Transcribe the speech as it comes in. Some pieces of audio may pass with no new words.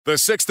The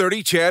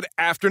 6:30 CHED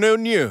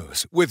Afternoon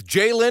News with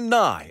Jaylen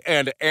Nye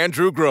and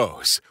Andrew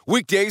Gross.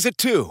 Weekdays at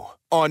 2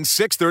 on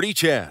 6:30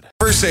 CHED.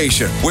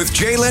 Conversation with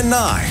Jaylen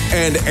Nye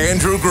and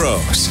Andrew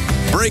Gross.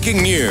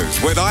 Breaking news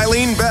with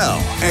Eileen Bell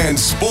and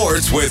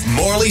sports with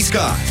Morley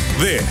Scott.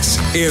 This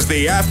is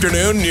the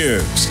Afternoon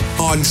News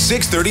on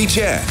 6:30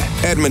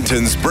 CHED,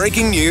 Edmonton's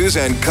breaking news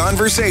and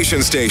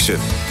conversation station.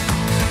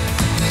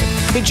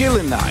 Hey,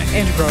 Jaylen Nye.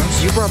 Andrew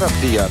Gross. You brought up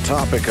the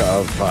topic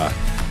of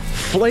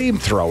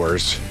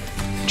flamethrowers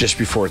just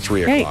before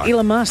 3 o'clock. Hey,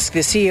 Elon Musk, the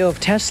CEO of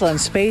Tesla and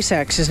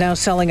SpaceX, is now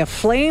selling a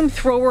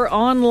flamethrower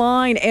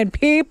online, and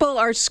people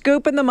are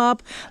scooping them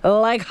up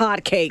like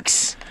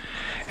hotcakes.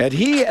 And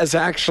he has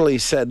actually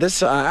said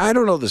this. I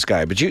don't know this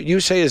guy, but you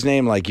say his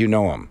name like you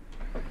know him.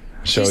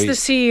 So He's the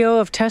CEO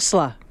of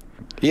Tesla.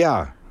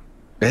 Yeah.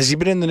 Has he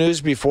been in the news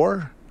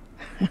before?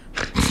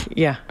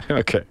 Yeah.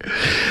 Okay.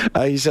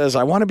 He says,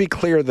 I want to be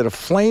clear that a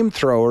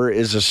flamethrower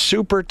is a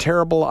super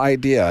terrible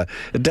idea.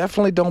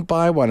 Definitely don't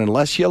buy one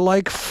unless you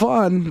like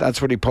fun. That's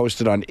what he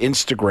posted on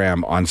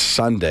Instagram on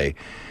Sunday.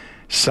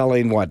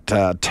 Selling,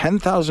 10,000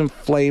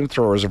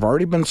 flamethrowers have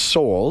already been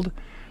sold,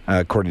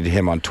 according to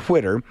him on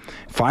Twitter.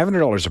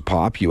 $500 a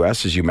pop,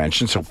 U.S., as you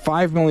mentioned. So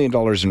 $5 million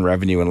in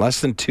revenue in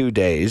less than 2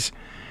 days.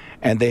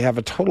 And they have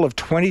a total of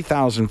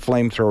 20,000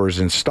 flamethrowers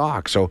in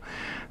stock. So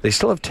they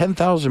still have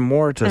 10,000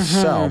 more to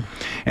sell.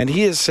 And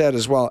he has said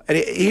as well, and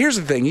here's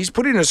the thing, he's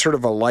putting a sort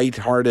of a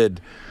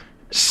lighthearted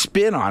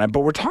spin on it,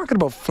 but we're talking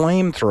about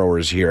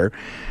flamethrowers here.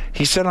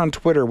 He said on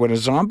Twitter, when a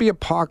zombie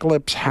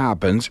apocalypse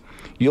happens,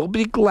 you'll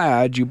be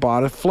glad you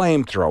bought a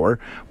flamethrower.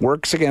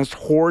 Works against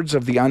hordes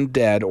of the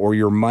undead or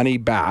your money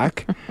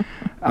back.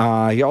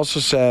 He also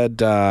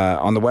said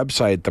on the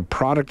website, the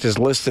product is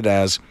listed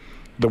as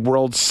the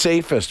world's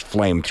safest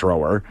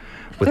flamethrower,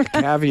 with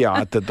the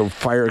caveat that the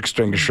fire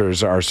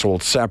extinguishers are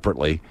sold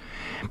separately.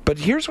 But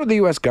here's what the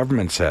U.S.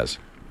 government says.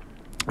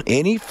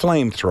 Any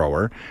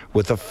flamethrower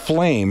with a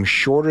flame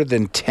shorter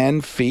than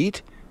 10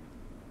 feet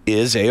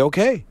is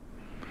A-OK.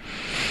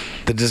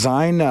 The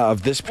design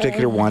of this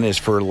particular one is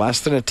for less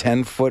than a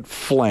 10-foot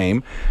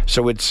flame,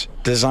 so it's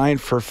designed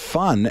for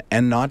fun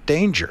and not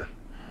danger.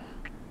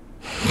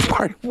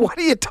 What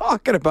are you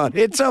talking about?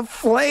 It's a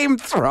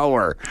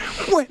flamethrower.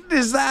 When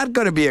is that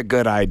going to be a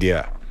good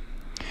idea?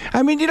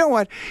 I mean, you know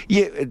what?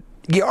 You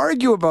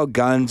argue about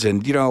guns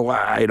and,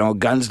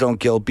 guns don't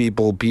kill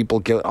people, people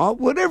kill...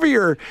 whatever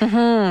your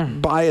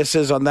bias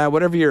is on that,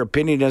 whatever your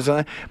opinion is on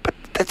that. But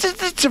it's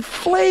a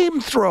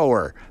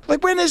flamethrower.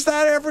 Like, when is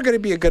that ever going to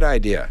be a good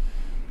idea?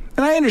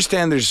 And I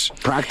understand there's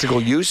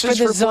practical uses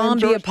for the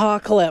zombie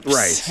apocalypse.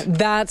 Right.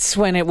 That's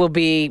when it will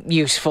be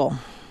useful.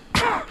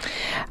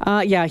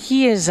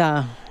 He is...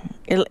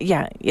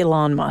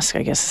 Elon Musk,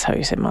 I guess is how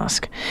you say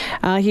Musk.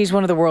 He's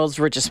one of the world's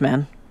richest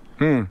men.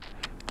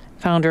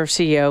 Founder,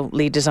 CEO,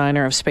 lead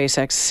designer of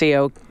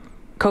SpaceX,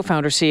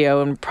 co-founder,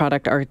 CEO, and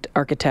product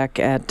architect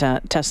at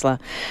Tesla,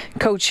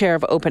 co-chair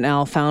of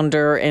OpenAI,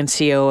 founder and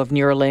CEO of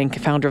Neuralink,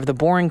 founder of The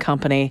Boring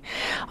Company,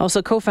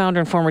 also co-founder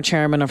and former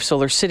chairman of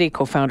SolarCity,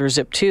 co-founder of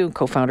Zip2,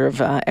 co-founder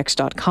of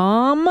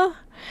X.com,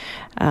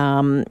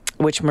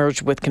 which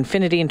merged with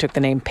Confinity and took the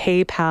name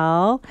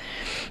PayPal.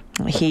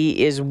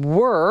 He is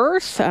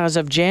worth, as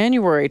of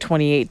January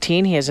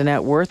 2018, he has a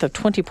net worth of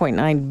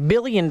 $20.9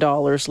 billion,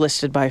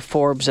 listed by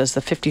Forbes as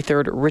the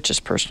 53rd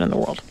richest person in the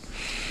world.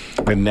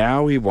 And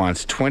now he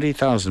wants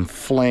 20,000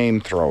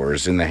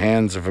 flamethrowers in the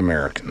hands of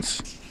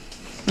Americans.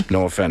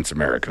 No offense,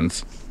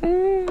 Americans.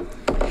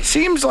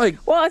 Seems like...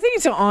 Well, I think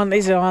is it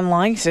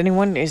online? Is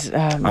anyone...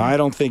 I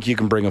don't think you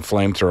can bring a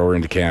flamethrower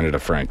into Canada,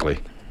 frankly.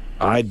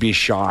 I'd be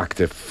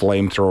shocked if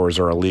flamethrowers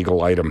are a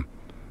legal item.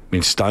 I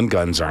mean, stun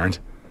guns aren't.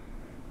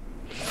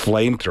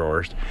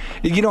 Flamethrowers.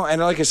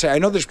 And like I say, I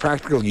know there's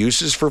practical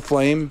uses for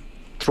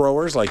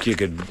flamethrowers. Like you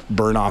could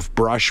burn off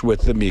brush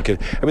with them.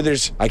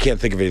 I can't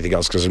think of anything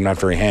else because I'm not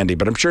very handy,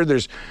 but I'm sure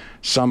there's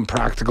some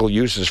practical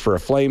uses for a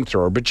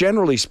flamethrower. But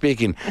generally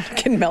speaking... It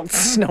can melt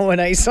snow and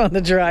ice on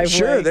the driveway.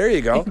 Sure, there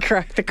you go. And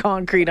crack the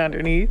concrete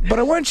underneath. But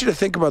I want you to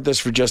think about this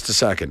for just a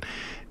second.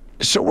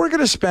 So we're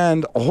going to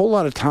spend a whole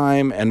lot of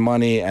time and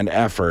money and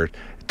effort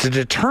to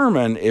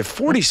determine if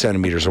 40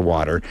 centimeters of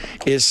water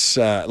is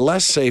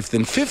less safe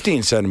than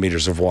 15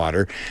 centimeters of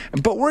water,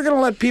 but we're going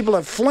to let people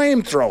have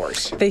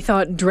flamethrowers. They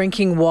thought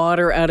drinking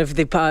water out of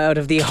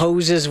the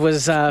hoses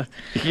was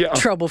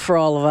trouble for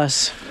all of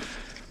us.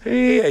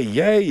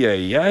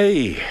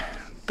 Yay.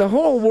 The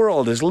whole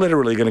world is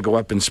literally going to go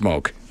up in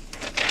smoke.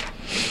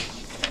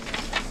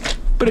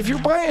 But if you're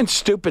buying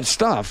stupid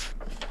stuff,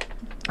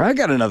 I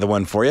got another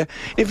one for you.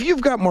 If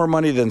you've got more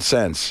money than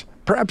sense,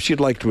 perhaps you'd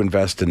like to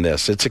invest in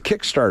this. It's a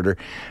Kickstarter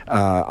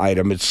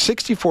item. It's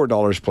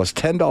 $64 plus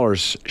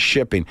 $10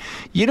 shipping.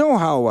 You know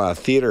how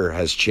theater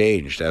has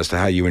changed as to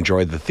how you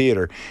enjoy the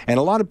theater. And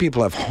a lot of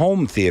people have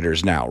home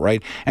theaters now,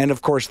 right? And,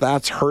 of course,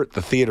 that's hurt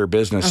the theater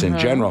business in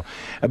general.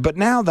 But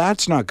now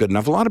that's not good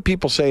enough. A lot of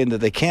people saying that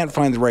they can't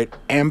find the right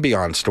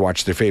ambiance to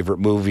watch their favorite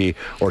movie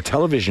or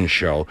television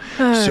show.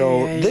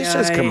 This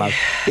has come up.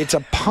 It's a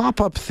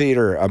pop-up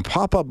theater, a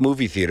pop-up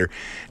movie theater.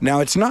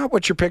 Now, it's not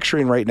what you're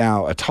picturing right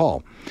now at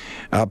all.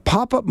 A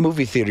pop-up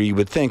movie theater, you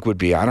would think, would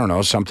be, I don't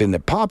know, something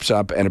that pops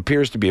up and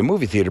appears to be a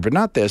movie theater, but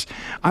not this.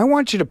 I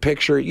want you to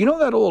picture, you know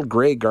that old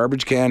gray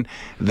garbage can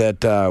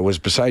that was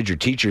beside your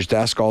teacher's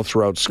desk all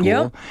throughout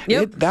school?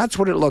 Yep. That's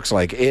what it looks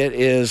like. It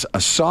is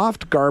a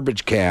soft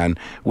garbage can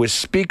with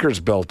speakers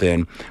built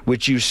in,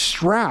 which you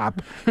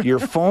strap your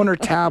phone or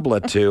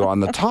tablet to on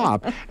the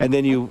top, and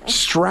then you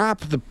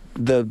strap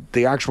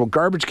the actual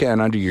garbage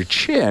can under your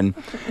chin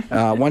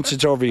once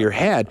it's over your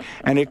head,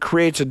 and it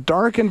creates a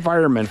dark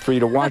environment for you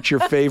to watch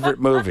your favorite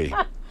movie.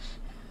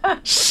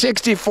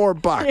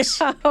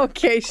 $64.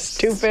 Okay,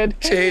 stupid.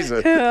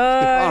 Jesus.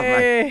 Oh,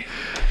 my.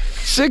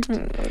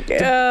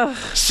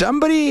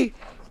 Somebody...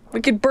 We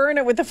could burn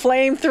it with a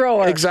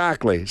flamethrower.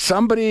 Exactly.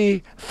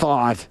 Somebody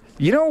thought,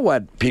 you know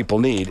what people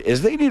need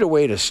is they need a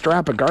way to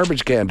strap a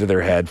garbage can to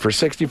their head for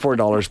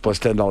 $64 plus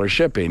 $10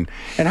 shipping.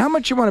 And how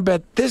much you want to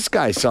bet this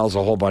guy sells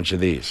a whole bunch of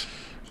these?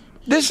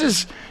 This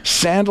is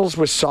sandals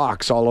with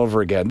socks all over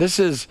again. This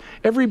is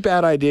every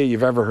bad idea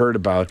you've ever heard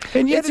about.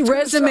 And yet it's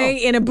resume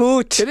in a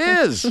boot. It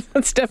is.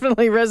 It's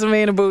definitely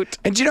resume in a boot.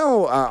 And you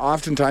know,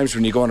 oftentimes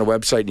when you go on a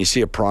website and you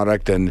see a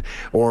product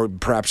or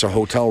perhaps a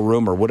hotel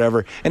room or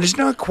whatever, and it's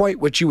not quite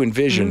what you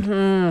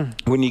envisioned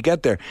when you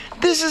get there.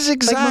 This is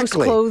exactly... Like most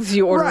clothes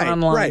you order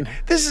online. Right.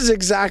 This is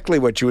exactly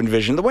what you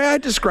envisioned. The way I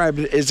described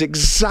it is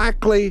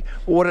exactly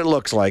what it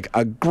looks like.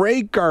 A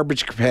gray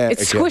garbage can.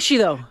 It's squishy,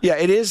 though. Yeah,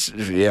 it is.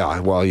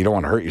 Yeah, well, you don't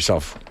want to hurt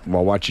yourself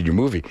while watching your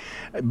movie.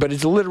 But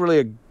it's literally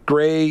a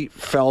gray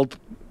felt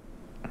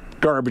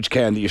garbage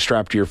can that you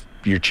strap to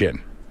your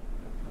chin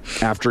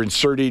after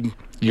inserting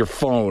your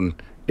phone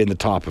in the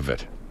top of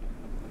it.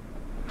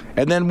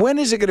 And then when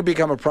is it going to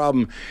become a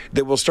problem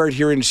that we'll start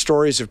hearing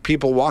stories of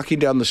people walking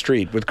down the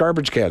street with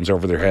garbage cans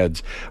over their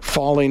heads,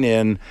 falling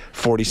in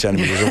 40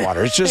 centimeters of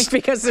water? It's just...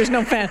 because there's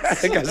no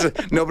fence. Because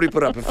nobody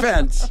put up a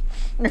fence.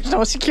 There's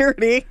no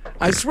security.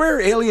 I swear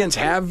aliens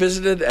have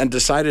visited and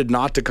decided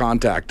not to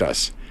contact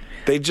us.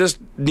 They just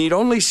need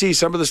only see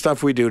some of the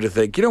stuff we do to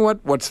think, you know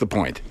what? What's the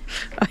point?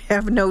 I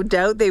have no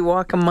doubt they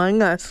walk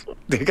among us.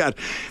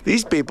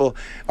 These people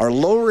are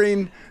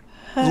lowering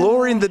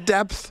the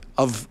depth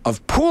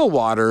of pool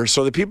water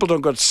so that people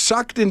don't get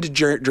sucked into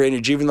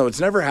drainage, even though it's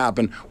never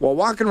happened, while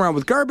walking around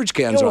with garbage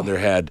cans on their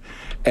head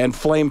and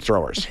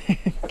flamethrowers.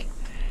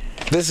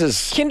 This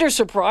is... Kinder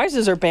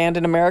Surprises are banned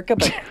in America,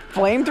 but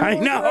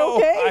flamethrowers are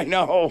okay?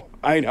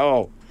 I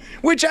know.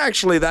 Which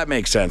actually, that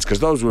makes sense, because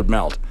those would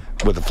melt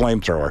with a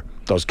flamethrower,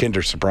 those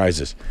Kinder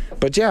Surprises.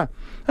 But yeah,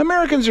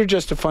 Americans are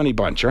just a funny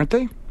bunch, aren't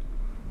they?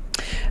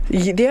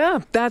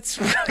 Yeah, that's...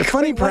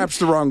 Funny, perhaps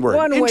the wrong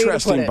word.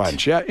 Interesting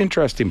bunch. Yeah,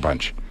 interesting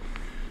bunch.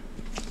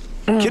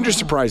 Kinder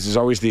Surprise is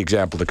always the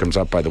example that comes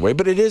up, by the way,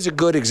 but it is a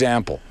good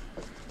example.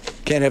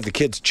 Can't have the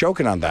kids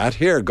choking on that.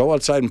 Here, go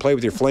outside and play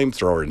with your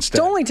flamethrower instead.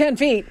 It's only 10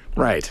 feet.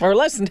 Right. Or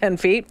less than 10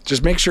 feet.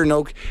 Just make sure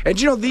no... And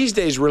you know, these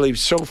days, really,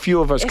 so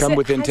few of us come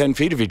within 10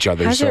 feet of each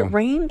other. Has it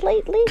rained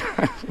lately?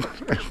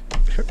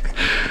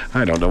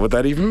 I don't know what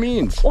that even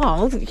means.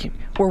 Well,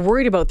 we're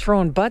worried about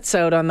throwing butts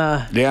out on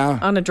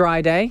a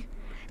dry day.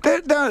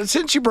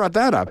 Since you brought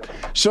that up,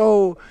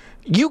 so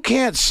you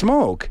can't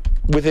smoke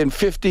within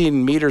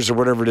 15 meters or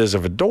whatever it is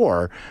of a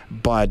door,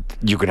 but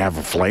you can have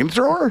a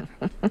flamethrower?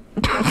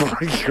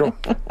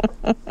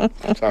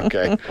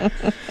 Okay.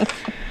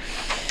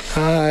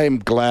 I'm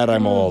glad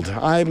I'm old.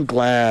 I'm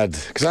glad,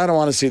 because I don't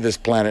want to see this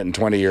planet in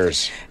 20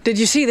 years. Did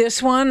you see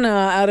this one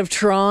out of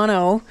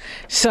Toronto?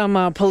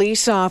 Some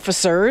police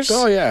officers.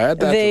 Oh, yeah, add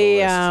that to the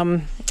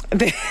list.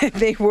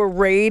 They were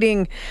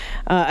raiding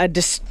a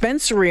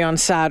dispensary on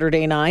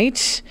Saturday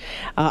night.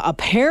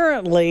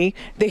 Apparently,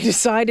 they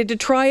decided to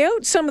try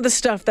out some of the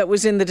stuff that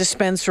was in the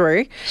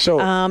dispensary. So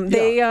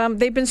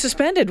they've been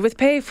suspended with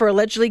pay for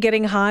allegedly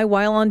getting high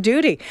while on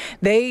duty.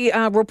 They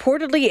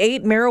reportedly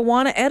ate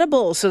marijuana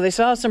edibles. So they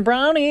saw some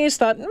brownies,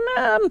 thought,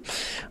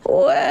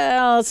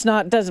 well, it's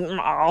not. Doesn't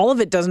all of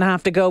it doesn't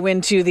have to go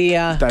into the.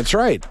 That's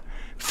right.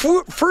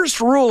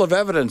 First rule of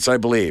evidence, I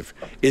believe,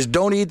 is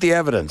don't eat the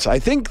evidence. I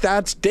think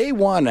that's day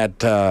one at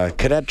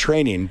cadet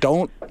training.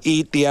 Don't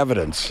eat the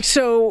evidence.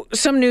 So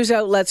some news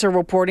outlets are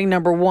reporting,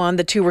 number one,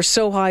 the two were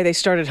so high they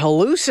started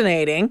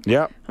hallucinating.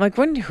 Yeah. I'm like,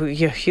 when you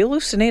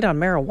hallucinate on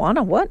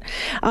marijuana? What?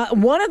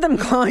 One of them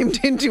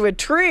climbed into a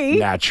tree.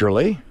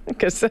 Naturally.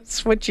 Because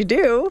that's what you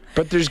do.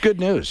 But there's good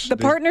news. The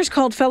partners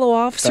called fellow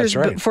officers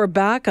for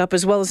backup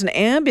as well as an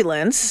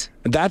ambulance.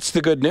 That's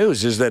the good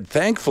news, is that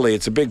thankfully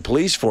it's a big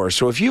police force.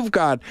 So if you've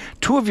got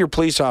two of your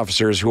police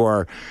officers who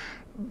are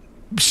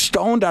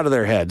stoned out of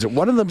their heads,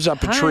 one of them's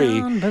up a tree,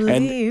 and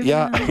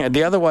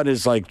the other one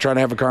is like trying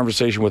to have a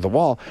conversation with a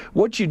wall,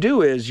 what you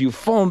do is you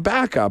phone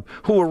backup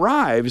who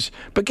arrives,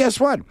 but guess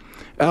what?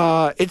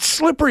 It's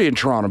slippery in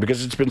Toronto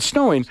because it's been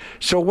snowing.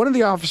 So one of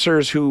the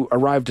officers who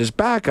arrived as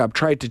backup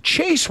tried to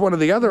chase one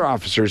of the other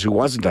officers who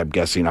wasn't, I'm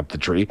guessing, up the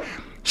tree,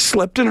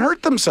 slipped and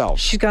hurt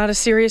themselves. She's got a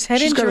serious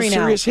head injury now. She's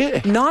got a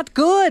serious hit. Not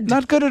good.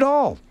 Not good at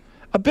all.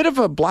 A bit of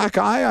a black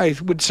eye, I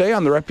would say,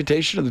 on the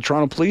reputation of the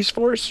Toronto Police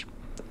Force.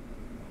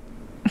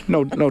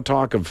 No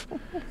talk of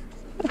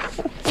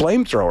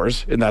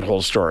flamethrowers in that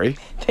whole story.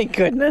 Thank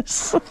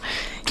goodness.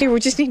 Okay, we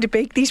just need to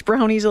bake these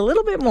brownies a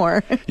little bit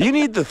more. You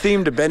need the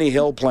theme to Benny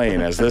Hill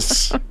playing as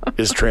this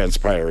is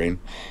transpiring.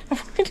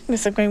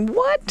 I'm going,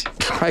 what?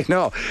 I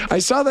know. I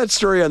saw that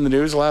story on the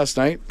news last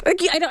night. Like,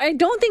 I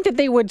don't think that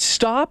they would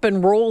stop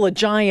and roll a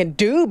giant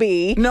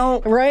doobie.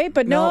 No. Right?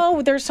 But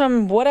no, there's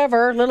some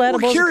whatever, little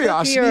edibles,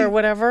 curiosity, or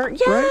whatever.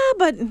 Yeah, right?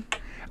 but...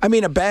 I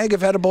mean, a bag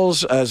of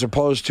edibles as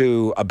opposed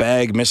to a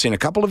bag missing a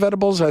couple of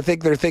edibles, I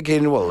think they're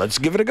thinking, well, let's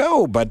give it a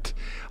go. But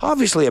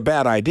obviously a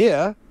bad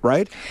idea,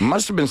 right?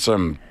 Must have been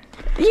some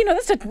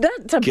that's a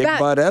kick bad...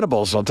 butt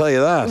edibles, I'll tell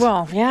you that.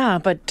 Well, yeah,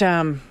 but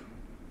but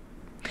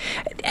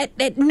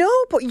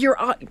you're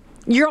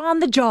on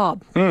the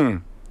job.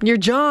 Your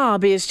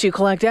job is to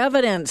collect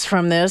evidence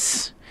from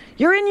this.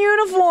 You're in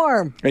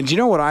uniform. And do you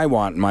know what I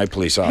want in my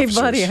police officers?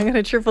 Hey, buddy, I'm going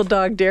to triple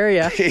dog dare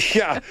you.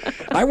 Yeah.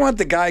 I want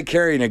the guy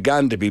carrying a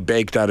gun to be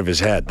baked out of his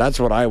head. That's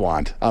what I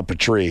want, up a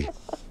tree,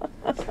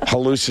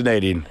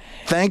 hallucinating.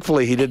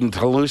 Thankfully, he didn't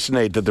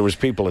hallucinate that there was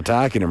people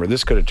attacking him, or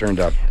this could have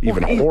turned out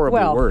even horribly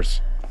worse.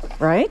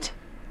 Right?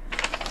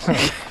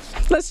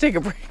 Let's take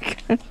a break.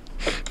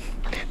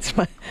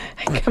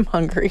 I'm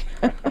hungry.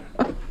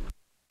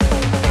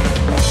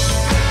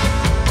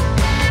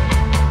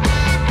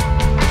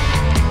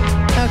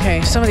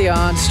 Okay, some of the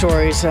odd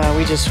stories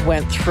we just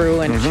went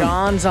through, and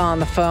John's on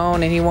the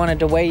phone, and he wanted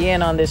to weigh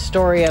in on this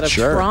story out of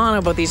Toronto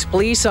about these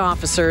police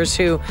officers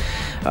who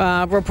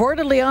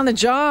reportedly on the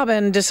job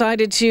and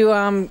decided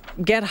to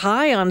get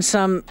high on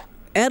some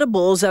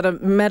edibles at a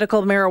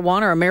medical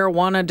marijuana or a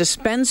marijuana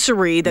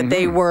dispensary that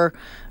they were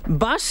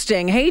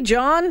busting. Hey,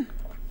 John.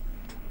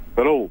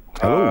 Hello.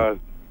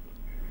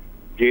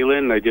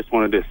 Galen, I just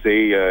wanted to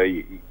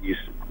say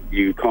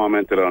you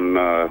commented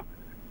on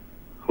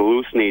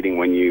hallucinating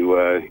when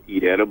you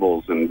eat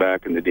edibles, and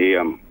back in the day,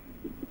 I'm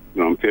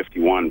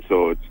 51,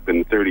 so it's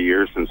been 30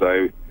 years since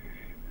I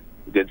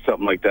did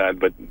something like that.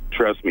 But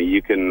trust me,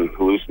 you can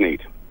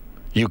hallucinate.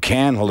 You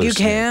can hallucinate. You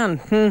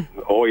can.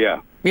 Oh yeah.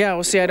 Yeah.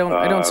 Well, see, I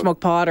don't smoke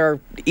pot or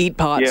eat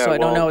pot, so I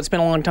don't know. It's been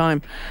a long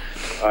time.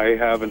 I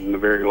haven't in a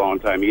very long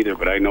time either,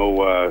 but I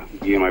know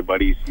me and my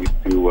buddies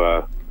used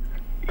to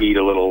eat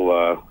a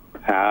little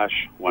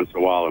hash once in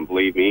a while, and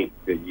believe me,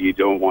 you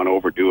don't want to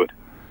overdo it.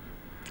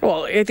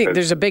 Well, I think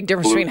there's a big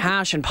difference between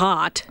hash and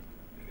pot.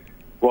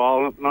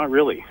 Well, not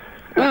really.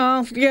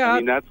 Well, yeah. I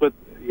mean, that's what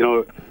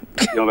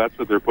that's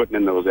what they're putting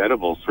in those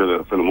edibles for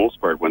the most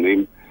part. When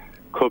they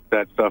cook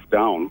that stuff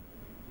down,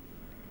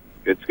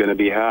 it's going to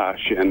be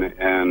hash,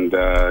 and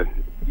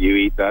you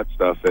eat that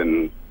stuff,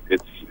 and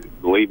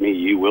believe me,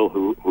 you will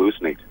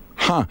hallucinate.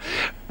 Huh.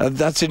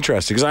 That's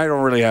interesting, because I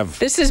don't really have.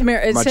 This is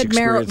much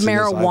experience in this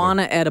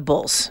marijuana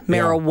edibles.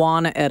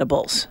 Marijuana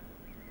edibles.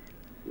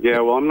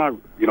 Yeah, well, I'm not.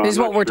 This is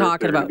what we're sure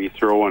talking about. Be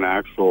throwing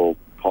actual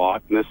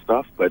pot in this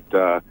stuff, but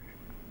I'm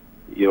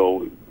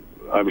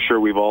sure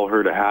we've all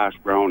heard of hash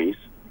brownies,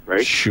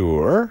 right?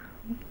 Sure.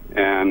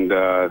 And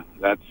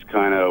that's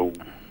kind of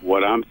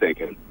what I'm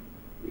thinking.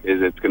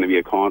 Is it's going to be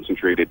a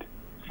concentrated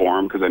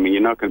form? Because I mean,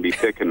 you're not going to be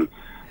picking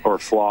or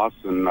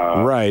flossing.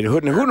 Right. Who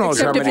knows?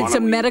 Except if it's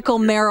a medical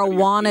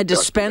marijuana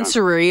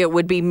dispensary, it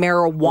would be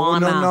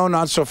marijuana. No,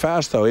 not so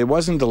fast though. It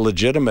wasn't a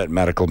legitimate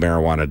medical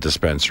marijuana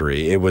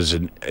dispensary. It was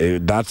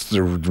that's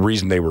the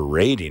reason they were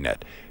raiding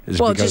it.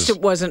 Well,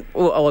 it wasn't.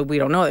 Well, we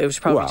don't know. It was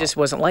probably just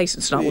wasn't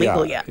licensed, not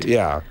legal yet.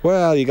 Yeah.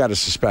 Well, you got to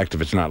suspect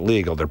if it's not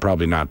legal, they're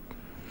probably not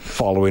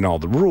following all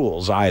the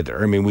rules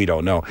either. I mean, we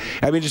don't know.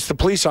 I mean, just the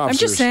police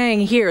officers. I'm just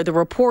saying here, the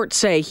reports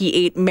say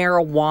he ate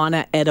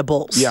marijuana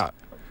edibles. Yeah.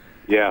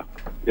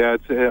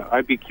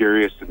 I'd be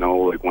curious to know,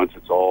 like, once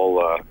it's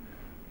all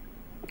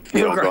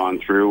gone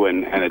through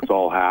and it's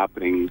all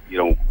happening,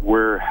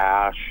 where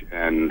hash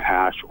and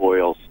hash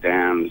oil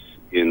stands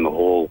in the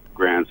whole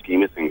grand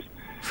scheme of things.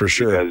 For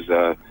sure,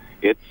 because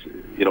it's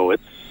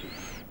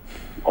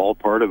all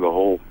part of the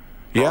whole.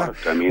 Yeah.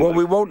 I mean, well,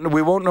 we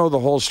won't know the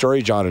whole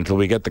story, John, until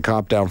we get the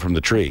cop down from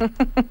the tree.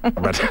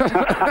 But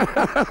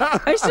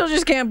I still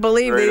just can't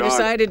believe they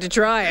decided to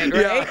try it,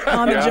 right?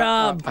 On the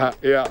job.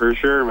 Yeah. For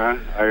sure, man.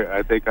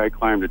 I think I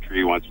climbed a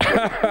tree once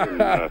and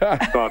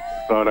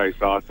thought I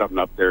saw something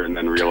up there, and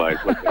then realized,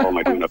 what the hell am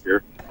I doing up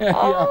here?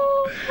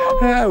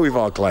 Yeah, we've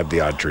all climbed the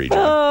odd tree, John.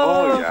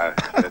 Oh yeah.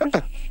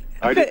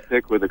 I just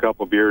stick with a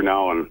couple beer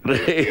now, and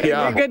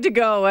you're good to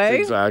go, eh?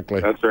 Exactly.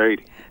 That's right.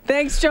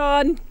 Thanks,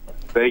 John.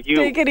 Thank you.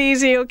 Take it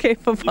easy. Okay,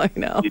 bye-bye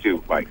now. You too.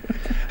 Bye.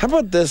 How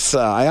about this?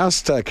 I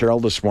asked Carol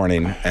this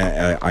morning,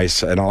 and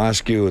I'll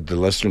ask you, the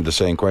listener, the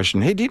same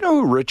question. Hey, do you know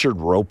who Richard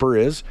Roper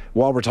is?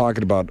 While we're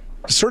talking about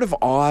sort of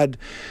odd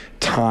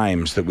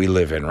times that we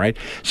live in, right?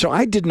 So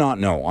I did not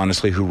know,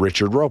 honestly, who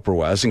Richard Roper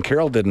was, and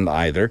Carol didn't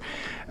either.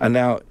 And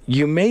now,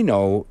 you may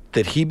know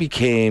that he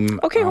became...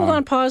 Okay, hold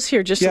on. Pause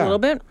here just a little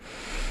bit.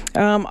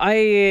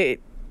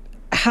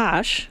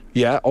 Hash.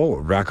 Yeah.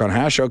 Oh, back on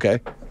hash.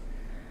 Okay.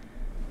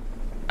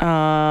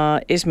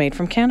 Is made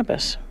from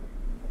cannabis.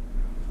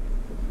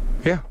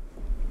 Yeah.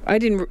 I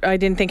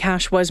didn't think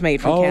hash was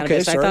made from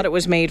cannabis. Okay, I thought it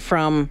was made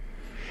from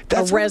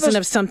That's a resin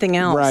of something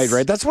else.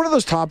 Right. That's one of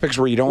those topics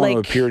where you don't want to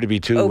appear to be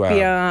too...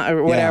 opium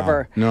or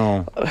whatever. Yeah,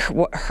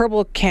 no.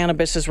 Herbal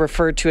cannabis is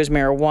referred to as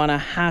marijuana.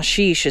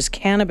 Hashish is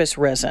cannabis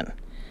resin.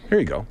 Here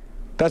you go.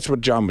 That's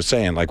what John was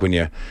saying. Like when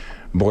you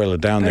boil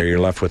it down there, you're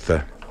left with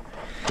the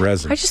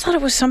resin. I just thought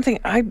it was something...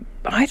 I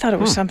thought it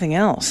was something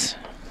else.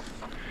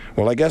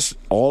 Well, I guess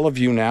all of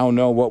you now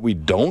know what we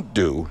don't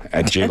do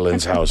at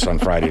Jaylen's house on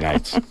Friday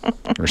nights.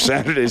 Or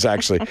Saturdays,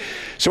 actually.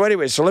 So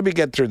anyway, let me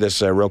get through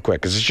this real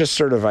quick, because it's just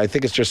sort of, I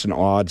think it's just an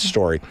odd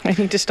story. I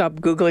need to stop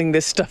Googling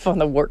this stuff on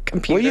the work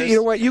computers. Well, you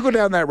know what? You go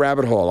down that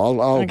rabbit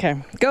hole. Okay,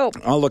 go.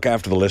 I'll look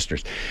after the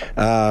listeners.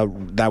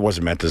 That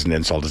wasn't meant as an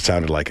insult. It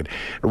sounded like it.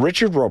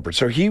 Richard Roeper.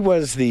 So he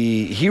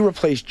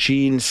replaced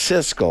Gene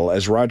Siskel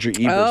as Roger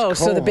Ebert's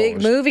co-host. So the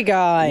big movie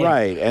guy.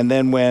 Right. And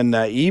then when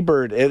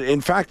Ebert,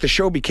 in fact, the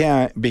show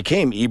became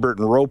Ebert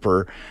and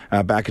Roeper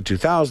back in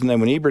 2000. Then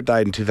when Ebert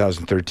died in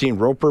 2013,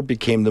 Roeper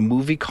became the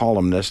movie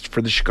columnist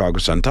for the Chicago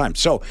Sun-Times.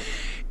 So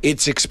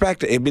it's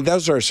expected. I mean,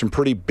 those are some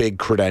pretty big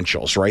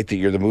credentials, right? That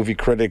you're the movie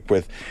critic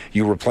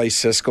you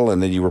replaced Siskel,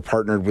 and then you were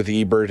partnered with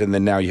Ebert, and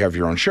then now you have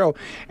your own show.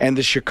 And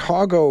the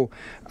Chicago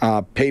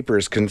paper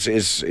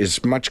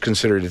is much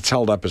considered, it's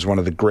held up as one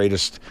of the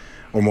greatest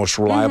or most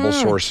reliable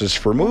sources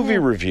for movie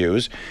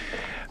reviews.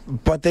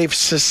 But they've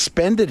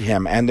suspended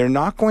him, and they're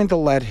not going to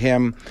let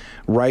him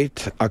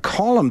write a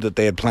column that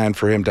they had planned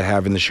for him to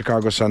have in the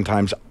Chicago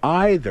Sun-Times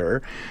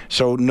either.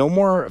 So no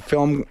more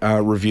film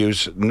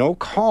reviews, no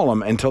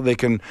column until they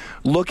can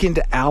look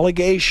into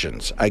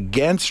allegations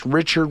against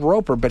Richard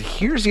Roeper. But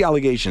here's the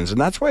allegations,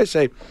 and that's why I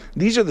say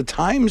these are the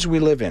times we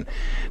live in.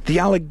 The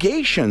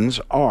allegations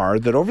are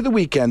that over the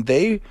weekend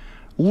they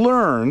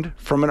learned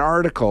from an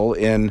article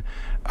in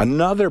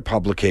another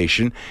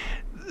publication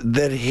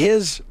that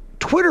his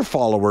Twitter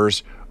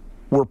followers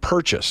were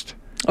purchased.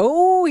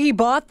 Oh, he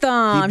bought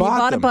them. He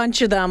bought them. a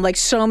bunch of them, like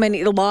so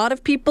many. A lot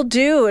of people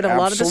do, and a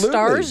lot of the Absolutely.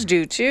 stars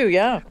do too.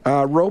 Yeah.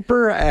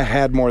 Roeper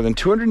had more than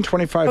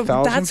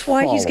 225,000. That's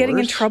why he's getting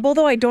in trouble,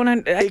 though. I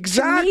don't.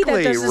 Exactly, to me,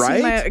 that doesn't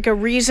right? seem like a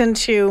reason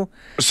to.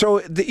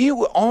 So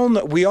you all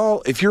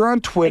know, if you're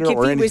on Twitter Like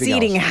or if he was anything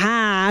eating else,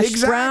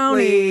 hash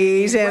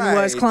brownies and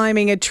was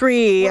climbing a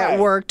tree at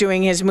work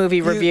doing his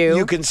movie review,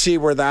 you can see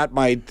where that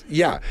might.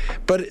 Yeah,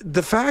 but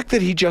the fact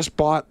that he just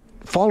bought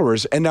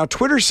followers, and now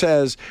Twitter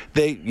says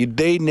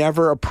they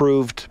never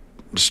approved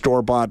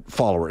store-bought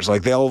followers.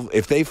 Like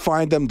if they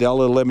find them,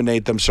 they'll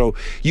eliminate them. So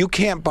you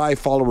can't buy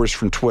followers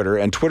from Twitter,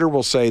 and Twitter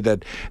will say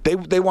that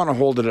they want to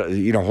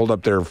hold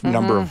up their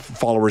number of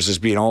followers as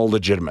being all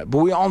legitimate. But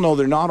we all know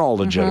they're not all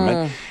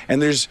legitimate,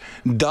 and there's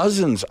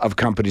dozens of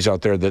companies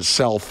out there that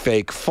sell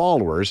fake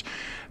followers.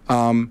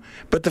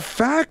 But the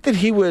fact that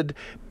he would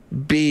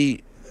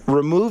be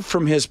removed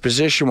from his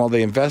position while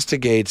they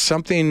investigate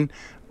something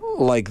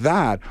like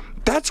that,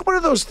 that's one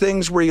of those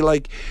things where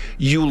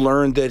you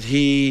learn that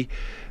he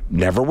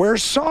never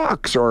wears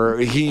socks, or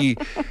he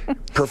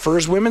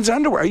prefers women's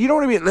underwear. You know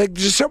what I mean? Like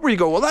just somewhere you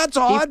go, well, that's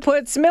odd. he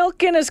puts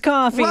milk in his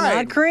coffee,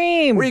 not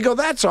cream. Where you go,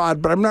 that's odd,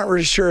 but I'm not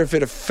really sure if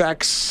it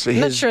affects his...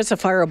 I'm not sure it's a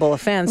fireable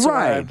offense.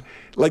 Right.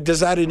 Like,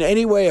 does that in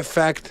any way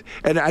affect...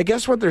 And I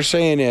guess what they're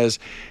saying is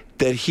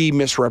that he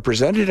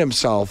misrepresented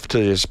himself to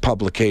his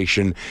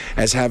publication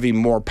as having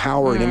more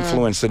power and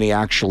influence than he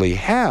actually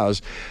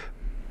has.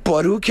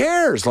 But who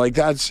cares? Like,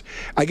 that's,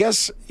 I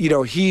guess, he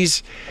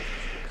doesn't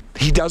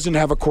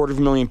have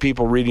 250,000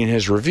 people reading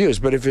his reviews.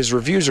 But if his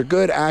reviews are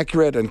good,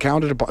 accurate, and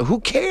counted upon, who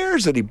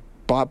cares that he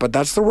bought? But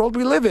that's the world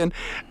we live in.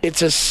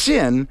 It's a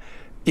sin.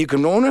 You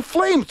can own a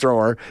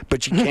flamethrower,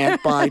 but you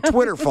can't buy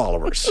Twitter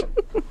followers.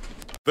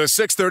 The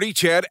 6:30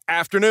 CHED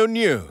Afternoon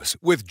News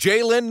with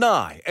Jaylen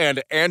Nye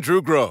and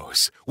Andrew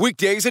Gross.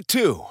 Weekdays at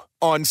 2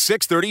 on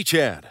 6:30 CHED.